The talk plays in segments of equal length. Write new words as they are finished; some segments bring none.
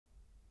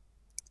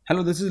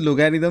Hello, this is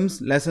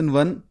Logarithms lesson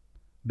 1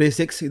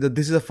 basics.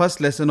 This is the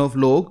first lesson of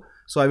log,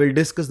 so I will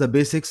discuss the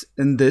basics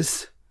in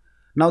this.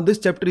 Now this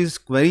chapter is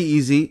very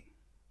easy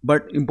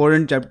but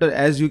important chapter,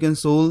 as you can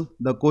solve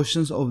the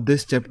questions of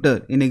this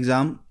chapter in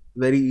exam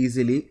very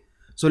easily.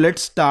 So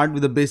let's start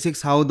with the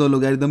basics, how the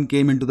logarithm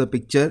came into the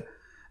picture.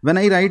 When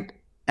I write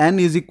n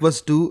is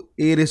equals to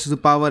a raised to the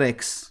power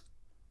x,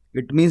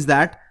 it means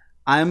that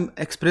I am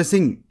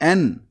expressing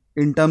n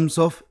in terms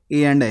of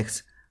a and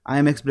x. I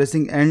am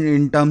expressing n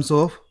in terms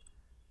of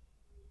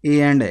a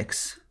and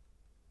x.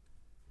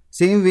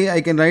 Same way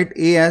I can write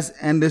a as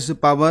n raised to the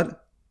power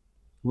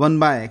 1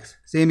 by x.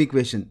 Same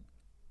equation.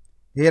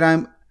 Here I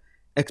am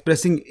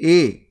expressing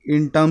a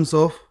in terms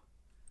of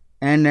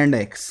n and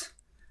x.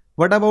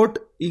 What about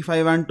if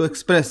I want to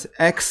express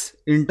x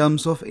in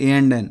terms of a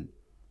and n?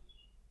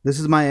 This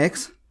is my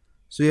x.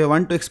 So I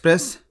want to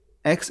express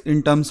x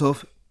in terms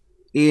of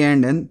a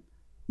and n.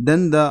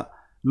 Then the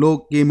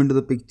log came into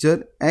the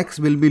picture. X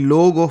will be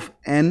log of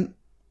n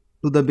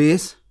to the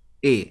base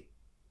a.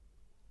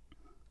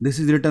 This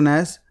is written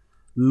as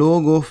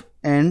log of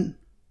n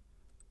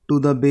to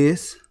the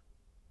base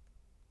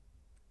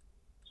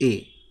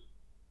a.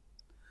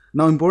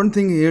 Now important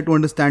thing here to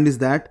understand is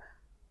that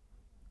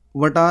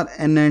what are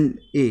n and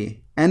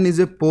a? N is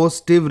a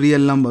positive real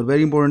number.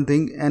 Very important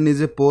thing. N is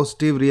a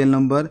positive real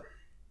number.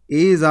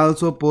 A is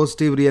also a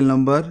positive real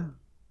number,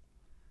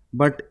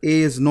 but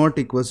a is not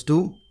equals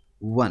to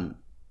 1.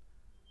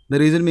 The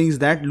reason means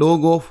that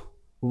log of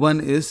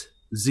 1 is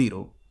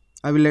 0.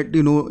 I will let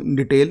you know in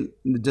detail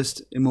in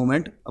just a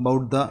moment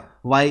about the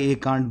why a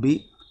can't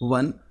be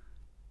 1.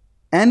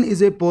 N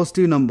is a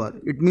positive number.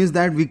 It means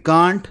that we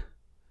can't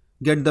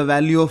get the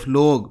value of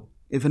log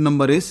if a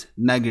number is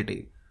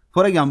negative.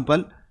 For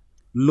example,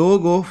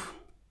 log of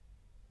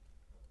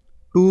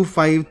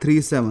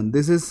 2537.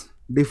 This is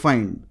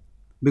defined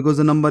because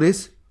the number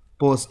is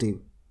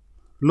positive.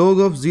 Log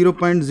of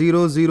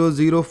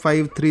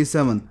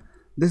 0.000537.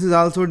 This is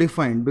also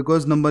defined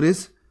because number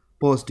is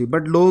positive.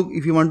 But log,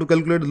 if you want to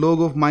calculate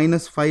log of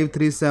minus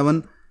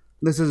 537,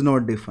 this is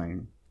not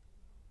defined.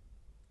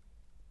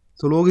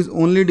 So log is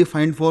only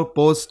defined for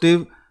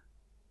positive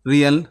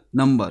real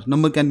number.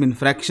 Number can be in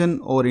fraction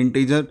or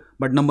integer,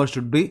 but number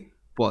should be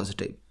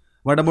positive.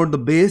 What about the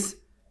base?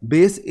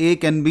 Base a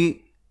can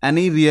be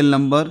any real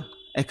number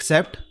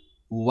except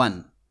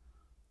 1.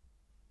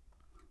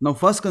 Now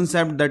first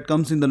concept that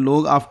comes in the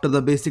log after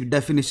the basic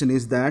definition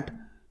is that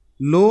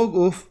log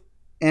of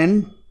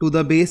n to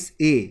the base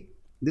a.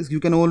 This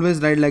you can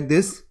always write like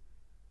this,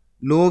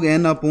 log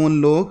n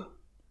upon log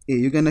a.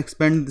 You can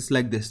expand this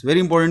like this. Very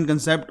important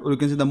concept, or you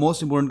can say the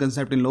most important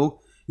concept in log.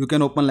 You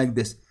can open like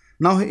this.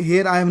 Now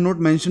here I have not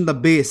mentioned the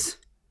base.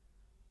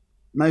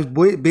 Now if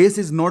base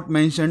is not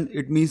mentioned,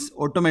 it means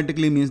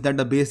automatically means that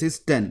the base is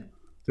 10.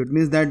 So it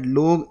means that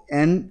log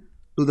n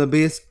to the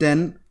base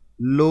 10,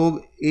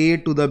 log a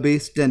to the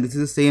base 10. This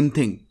is the same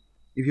thing.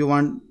 If you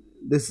want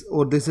this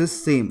or this is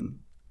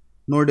same,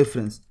 no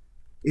difference.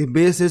 If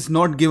base is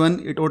not given,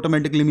 it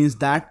automatically means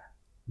that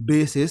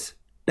base is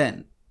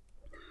 10.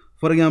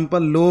 For example,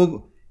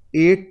 log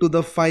 8 to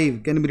the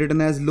 5 can be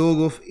written as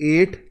log of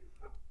 8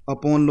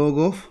 upon log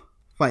of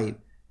 5. If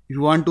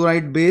you want to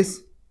write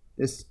base,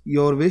 it's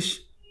your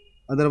wish.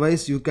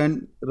 Otherwise, you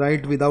can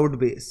write without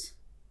base.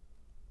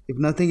 If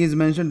nothing is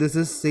mentioned, this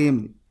is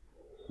same.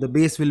 The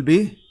base will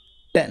be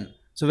 10.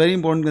 So very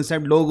important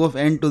concept, log of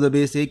n to the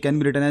base a can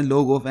be written as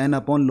log of n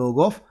upon log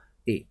of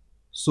a.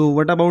 So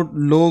what about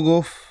log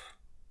of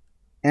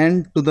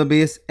n to the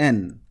base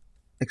n?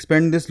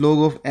 Expand this log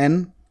of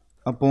n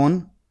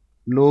upon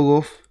log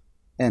of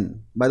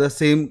n by the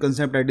same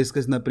concept I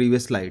discussed in the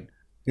previous slide.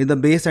 If the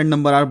base and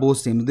number are both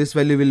same, this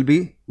value will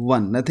be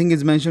 1. Nothing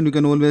is mentioned, you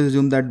can always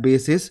assume that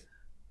base is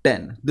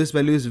 10. This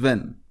value is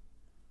 1.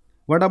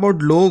 What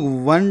about log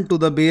 1 to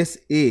the base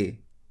a?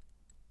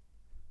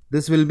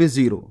 This will be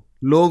 0.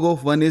 Log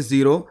of 1 is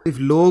 0. If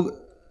log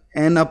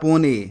n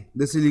upon a,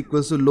 this is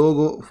equals to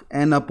log of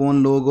n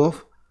upon log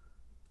of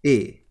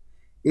a.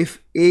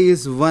 If a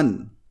is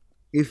 1,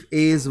 if a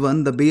is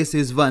 1, the base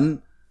is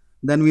 1,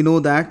 then we know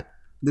that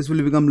this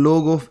will become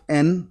log of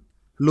n.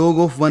 Log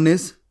of 1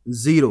 is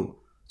 0.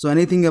 So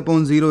anything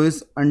upon 0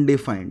 is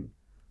undefined.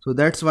 So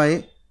that's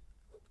why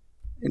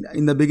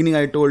in the beginning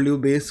I told you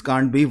base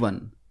can't be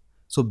 1.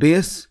 So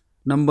base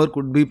number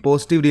could be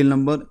positive real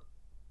number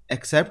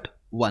except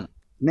 1.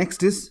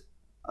 Next is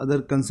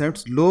other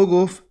concepts. Log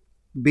of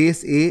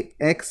base a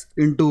x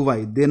into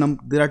y. There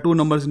are two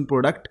numbers in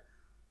product.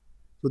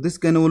 So this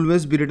can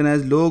always be written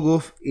as log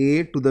of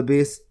a to the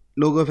base,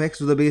 log of x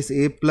to the base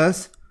a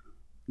plus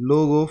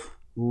log of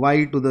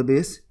y to the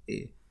base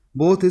a.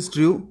 Both is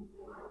true.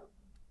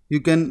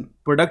 You can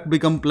product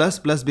become plus,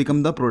 plus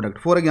become the product.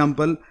 For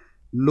example,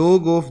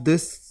 log of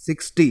this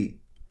 60,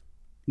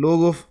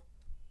 log of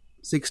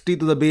 60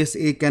 to the base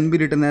a can be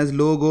written as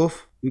log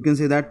of, you can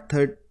say that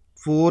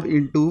 4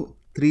 into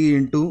 3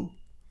 into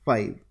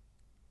 5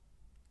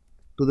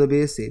 to the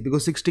base a,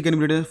 because 60 can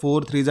be written as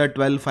 4 3s are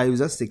 12, 5s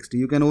are 60.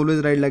 You can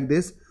always write like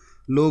this,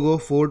 log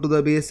of 4 to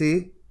the base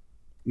a,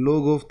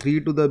 log of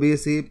 3 to the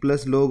base a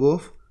plus log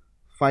of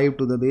 5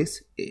 to the base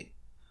a.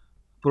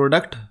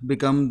 Product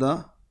become the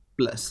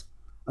plus.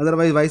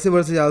 Otherwise vice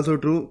versa is also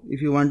true.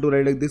 If you want to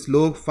write like this,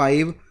 log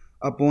 5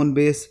 upon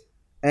base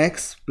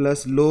x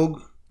plus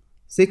log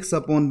 6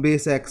 upon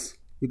base x,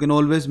 you can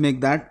always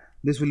make that.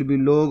 This will be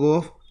log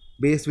of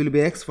base will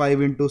be x,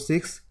 5 into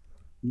 6,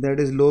 that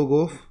is log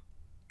of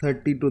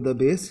 30 to the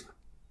base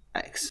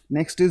x.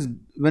 Next is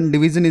when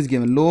division is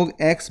given, log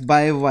x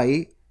by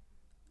y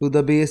to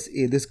the base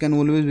a. This can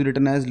always be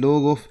written as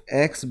log of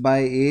x by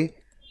a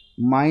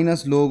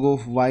minus log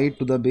of y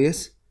to the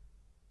base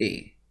a.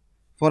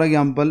 For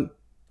example,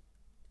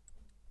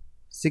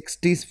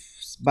 60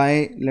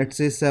 by let's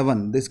say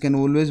 7, this can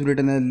always be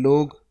written as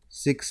log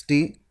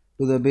 60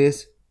 to the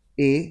base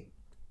a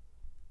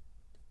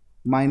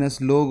minus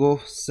log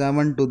of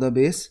 7 to the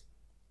base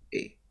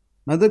a.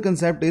 Another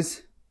concept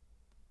is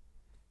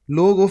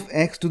log of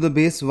x to the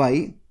base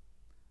y.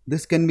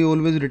 This can be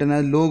always written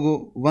as log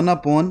of 1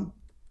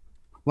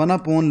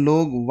 upon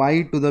log y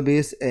to the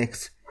base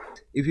x.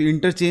 If you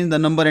interchange the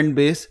number and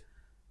base,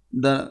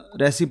 the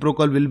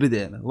reciprocal will be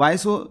there. Why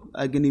so?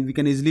 Again, we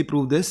can easily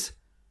prove this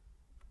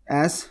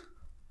as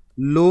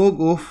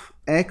log of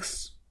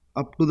x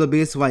up to the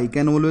base y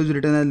can always be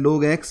written as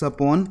log x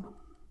upon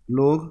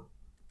log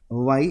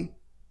y.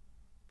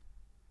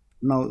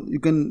 Now you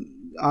can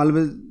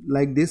always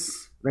like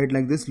this, write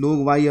like this,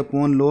 log y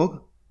upon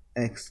log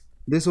x.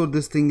 This or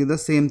this thing is the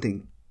same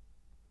thing.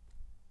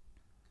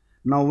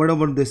 Now what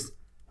about this?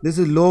 This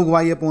is log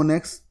y upon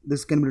x.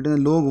 This can be written as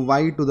log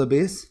y to the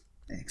base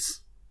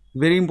x.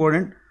 Very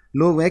important,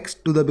 log x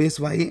to the base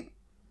y.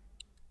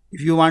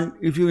 If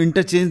you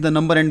interchange the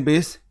number and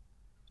base,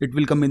 it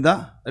will come in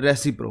the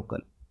reciprocal.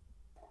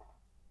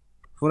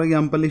 For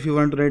example, if you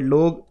want to write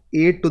log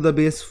 8 to the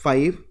base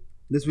 5,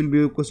 this will be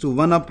equals to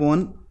 1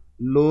 upon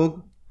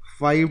log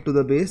 5 to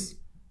the base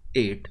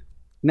 8.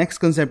 Next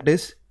concept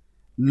is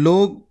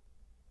log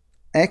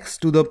x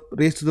to the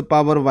raised to the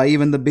power y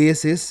when the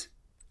base is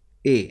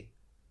a.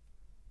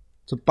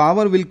 So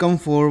power will come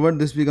forward,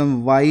 this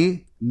becomes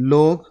y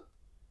log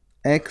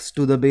x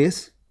to the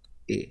base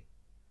a.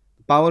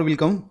 Power will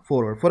come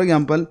forward. For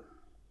example,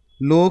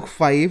 log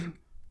 5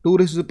 2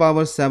 raised to the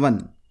power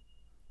 7.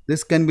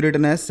 This can be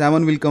written as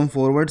 7 will come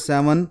forward,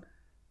 7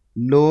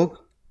 log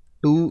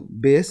 2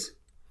 base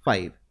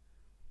 5.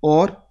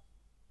 Or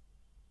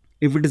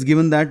if it is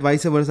given that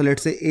vice versa,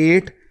 let's say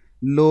 8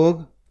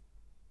 log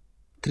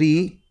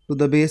 3 to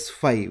the base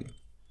 5.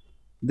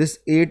 This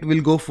 8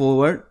 will go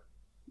forward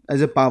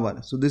as a power.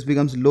 So this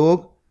becomes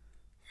log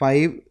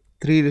 5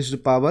 3 raised to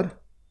the power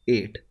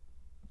 8.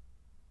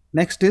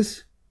 Next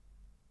is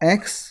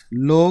x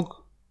log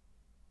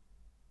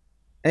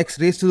x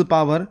raised to the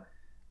power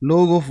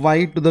log of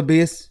y to the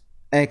base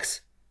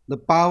x. The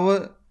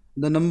power,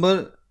 the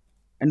number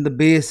and the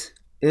base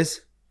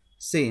is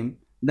same,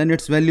 then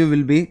its value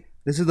will be,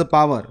 this is the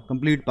power,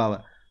 complete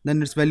power,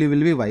 then its value will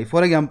be y.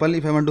 For example,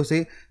 if I want to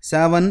say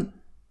 7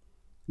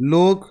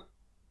 log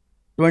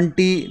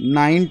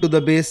 29 to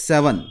the base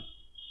 7,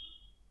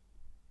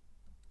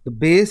 the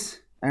base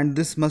and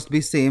this must be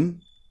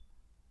same,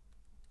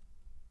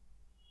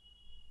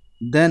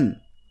 then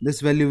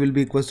this value will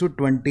be equals to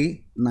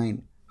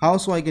 29. How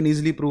so? I can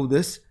easily prove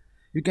this.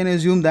 You can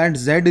assume that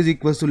z is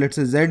equals to, let's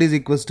say z is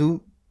equals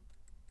to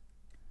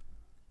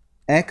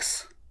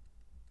x,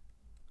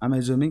 I'm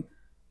assuming,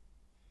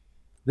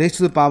 raised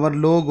to the power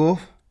log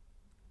of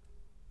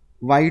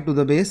y to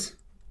the base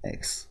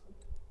x.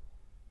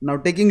 Now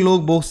taking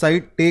log both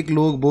sides, take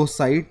log both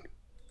sides,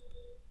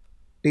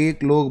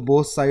 take log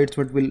both sides,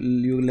 what will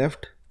you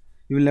left?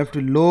 You will left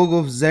with log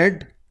of z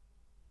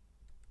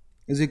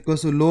is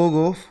equals to log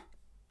of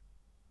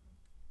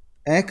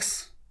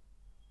x,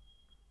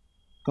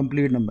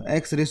 complete number,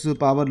 x raised to the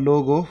power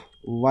log of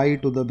y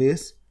to the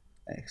base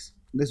x.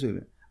 This will be,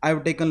 I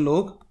have taken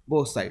log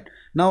both sides.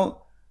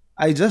 Now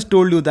I just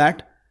told you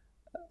that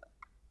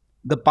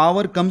the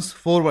power comes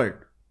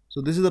forward.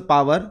 So this is the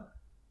power,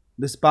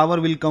 this power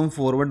will come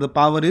forward, the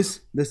power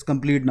is this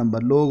complete number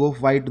log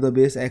of y to the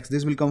base x,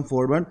 this will come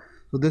forward.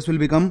 So this will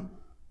become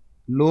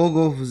log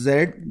of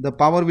z, the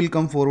power will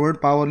come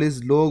forward, power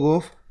is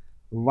log of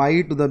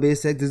y to the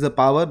base x, this is the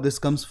power, this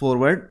comes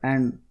forward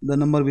and the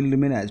number will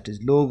remain as it is,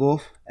 log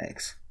of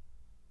x.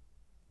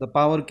 The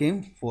power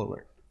came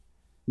forward.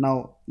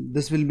 Now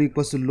this will be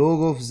equals to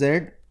log of z.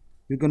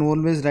 You can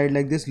always write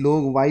like this,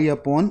 log y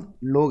upon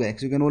log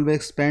x. You can always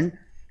expand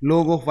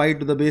log of y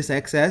to the base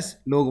x as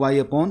log y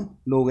upon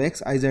log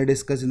x, as I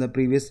discussed in the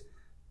previous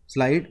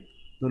slide.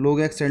 The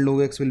log x and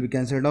log x will be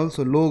cancelled out.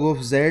 So log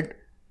of z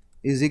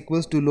is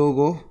equals to log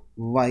of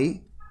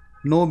y.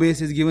 No base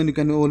is given, you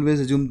can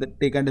always assume that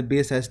take at the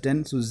base as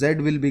 10. So z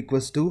will be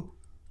equals to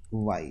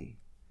y.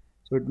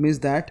 So it means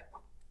that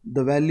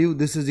the value,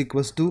 this is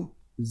equals to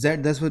z,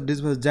 that's what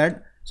this was z.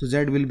 So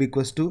z will be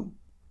equals to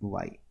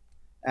y,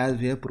 as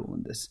we have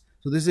proven this.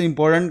 So this is an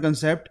important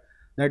concept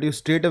that you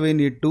straight away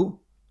need to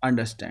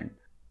understand.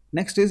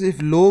 Next is,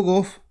 if log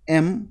of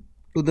m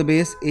to the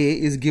base a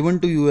is given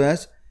to you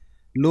as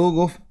log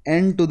of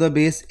n to the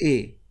base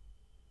a,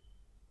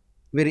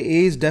 where a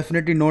is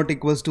definitely not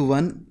equals to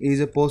 1, a is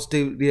a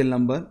positive real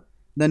number,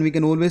 then we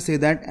can always say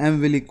that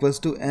m will equals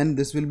to n.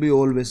 This will be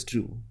always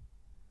true.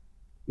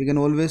 We can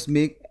always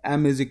make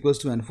m is equals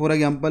to n. For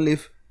example,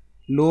 if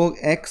log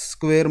x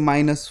square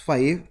minus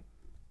 5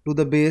 to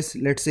the base,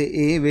 let's say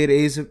a, where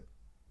a is a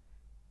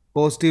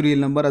positive real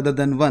number other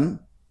than 1,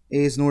 a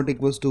is not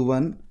equals to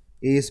 1,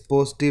 a is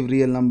positive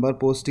real number,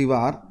 positive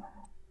r,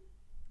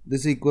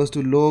 this is equals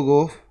to log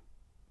of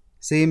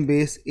same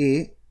base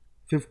a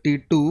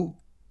 52,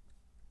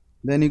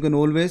 then you can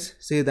always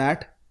say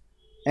that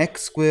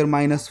x square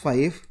minus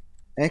 5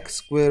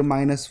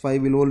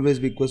 will always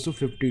be equals to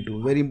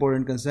 52. Very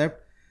important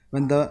concept.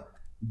 When the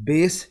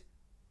base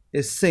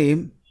is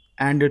same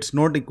and it's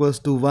not equals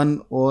to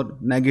 1 or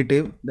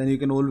negative, then you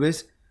can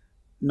always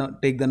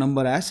take the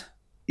number as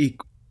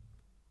equal.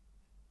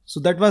 So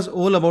that was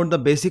all about the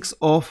basics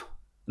of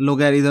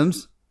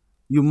logarithms.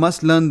 You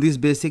must learn this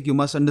basic, you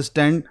must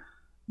understand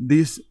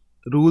these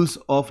rules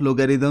of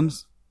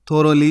logarithms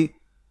thoroughly,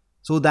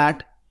 so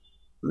that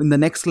in the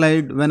next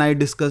slide when I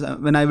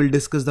will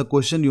discuss the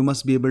question, you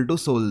must be able to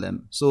solve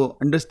them. So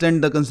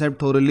understand the concept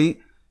thoroughly.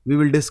 We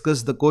will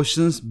discuss the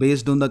questions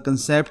based on the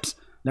concepts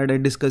that I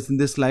discussed in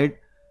this slide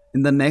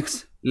in the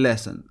next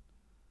lesson.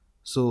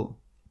 So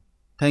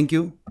thank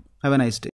you, have a nice day.